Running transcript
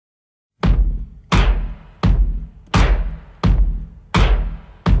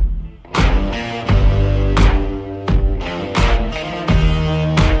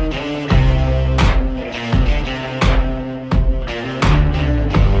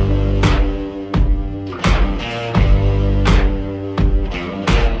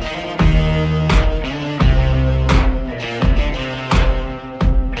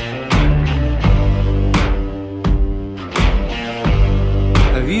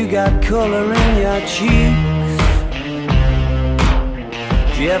you got color in your cheeks?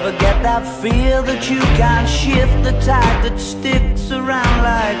 Do you ever get that fear that you can't shift, the tide that sticks around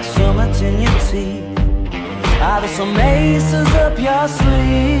like summits in your teeth? Are there some aces up your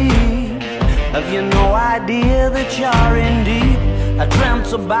sleeve? Have you no idea that you're in deep? I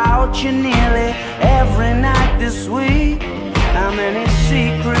dreamt about you nearly every night this week. How many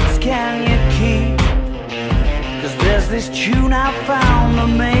secrets can you keep? 'Cause there's this tune I found that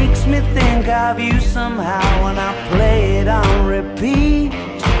makes me think of you somehow, and I play it on repeat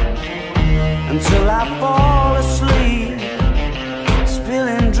until I fall asleep,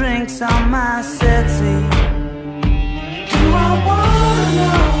 spilling drinks on my settee. Do I wanna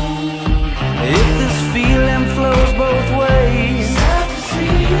know if this feeling flows both ways? Sad to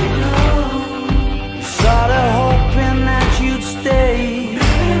see you go. Sorta hoping that you'd stay.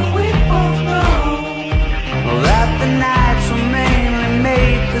 Maybe we both know that the nights were mainly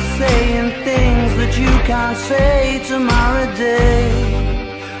made for saying things that you can't say tomorrow day.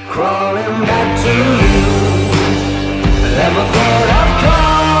 Crawling back to you, never thought of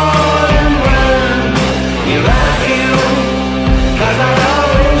calling when you're at you, 'cause I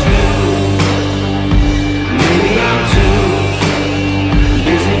always do. Maybe I'm too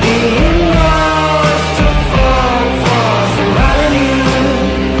busy being lost to fall for somebody new.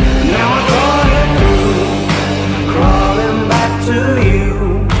 Now I thought it through, crawling back to you.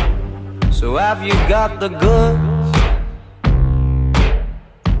 So have you got the goods?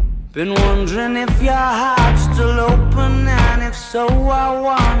 Been wondering if your heart's still open, and if so, I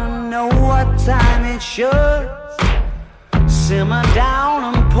wanna know what time it should. Simmer down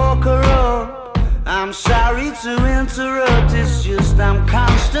and poker up. I'm sorry to interrupt, it's just I'm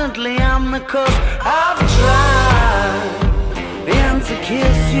constantly on the cusp. I've tried to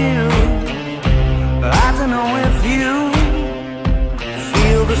kiss you. I don't know if you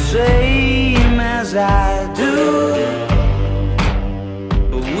feel the same as I do.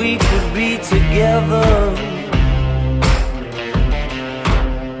 We could be together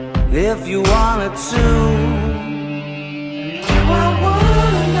if you wanted to.